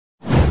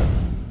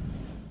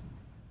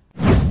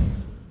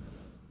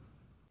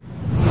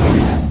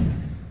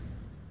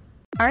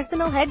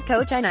Arsenal head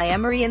coach Unai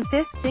Emery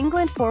insists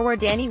England forward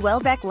Danny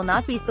Welbeck will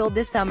not be sold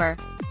this summer.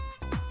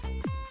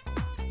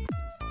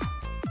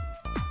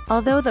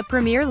 Although the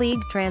Premier League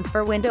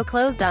transfer window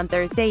closed on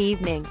Thursday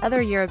evening,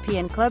 other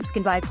European clubs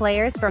can buy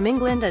players from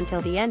England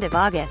until the end of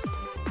August.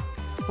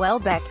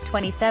 Welbeck,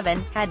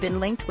 27, had been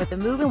linked with the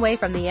move away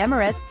from the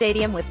Emirates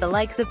Stadium with the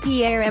likes of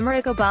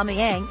Pierre-Emerick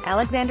Aubameyang,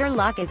 Alexandre,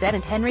 Lacazette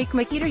and Henrikh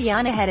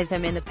Mkhitaryan ahead of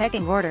him in the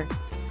pecking order.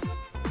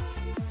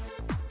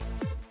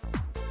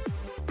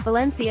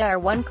 Valencia are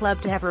one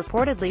club to have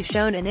reportedly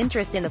shown an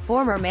interest in the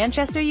former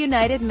Manchester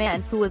United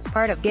man, who was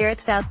part of Gareth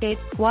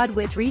Southgate's squad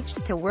which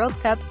reached to World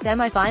Cup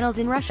semi-finals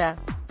in Russia.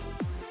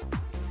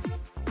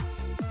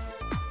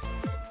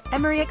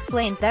 Emery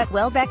explained that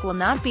Welbeck will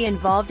not be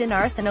involved in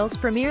Arsenal's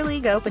Premier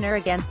League opener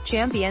against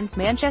champions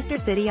Manchester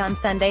City on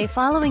Sunday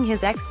following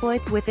his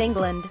exploits with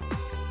England.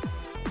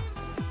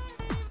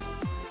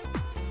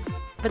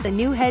 But the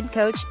new head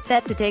coach,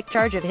 set to take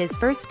charge of his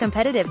first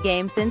competitive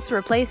game since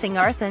replacing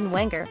Arsene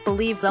Wenger,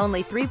 believes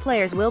only 3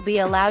 players will be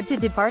allowed to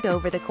depart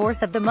over the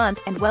course of the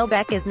month, and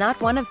Welbeck is not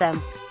one of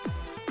them.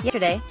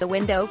 Yesterday, the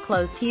window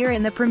closed here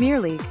in the Premier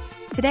League.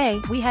 Today,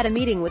 we had a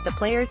meeting with the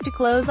players to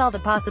close all the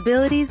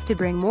possibilities to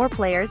bring more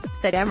players,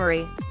 said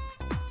Emery.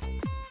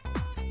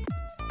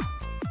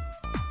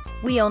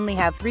 We only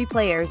have 3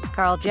 players,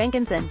 Carl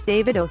Jenkinson,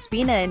 David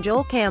Ospina and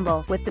Joel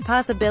Campbell, with the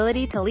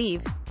possibility to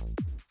leave.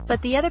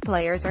 But the other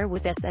players are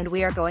with us and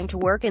we are going to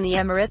work in the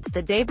Emirates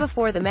the day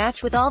before the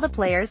match with all the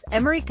players.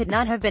 Emery could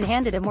not have been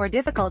handed a more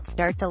difficult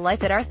start to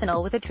life at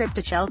Arsenal with a trip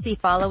to Chelsea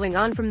following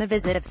on from the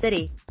visit of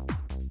City.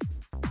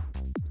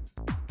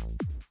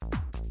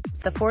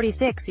 The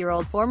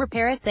 46-year-old former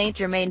Paris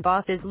Saint-Germain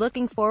boss is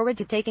looking forward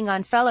to taking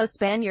on fellow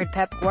Spaniard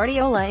Pep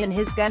Guardiola in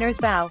his Gunners'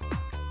 bow.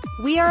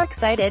 "We are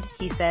excited,"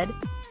 he said.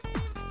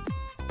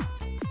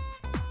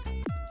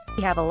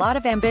 "We have a lot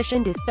of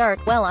ambition to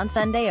start well on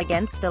Sunday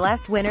against the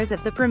last winners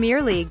of the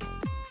Premier League.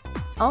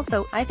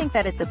 Also, I think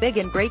that it's a big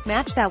and great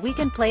match that we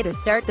can play to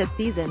start this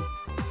season.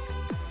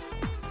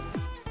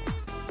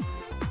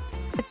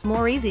 It's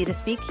more easy to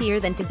speak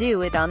here than to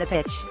do it on the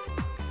pitch.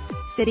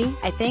 City,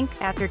 I think,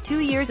 after 2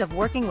 years of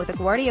working with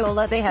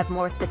Guardiola they have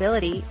more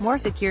stability, more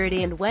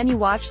security, and when you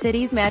watch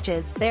City's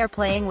matches, they are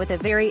playing with a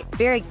very,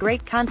 very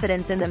great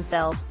confidence in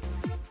themselves.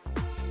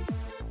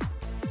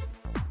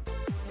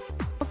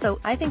 Also,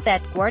 I think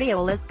that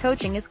Guardiola's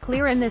coaching is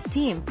clear in this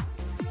team.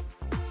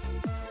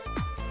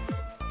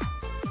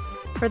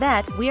 For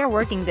that, we are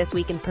working this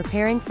week in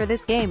preparing for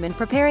this game and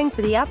preparing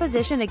for the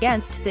opposition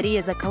against City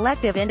as a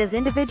collective and as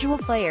individual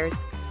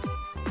players.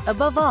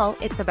 Above all,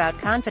 it's about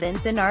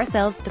confidence in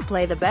ourselves to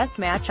play the best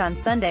match on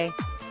Sunday.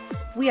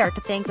 We are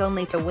to think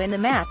only to win the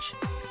match."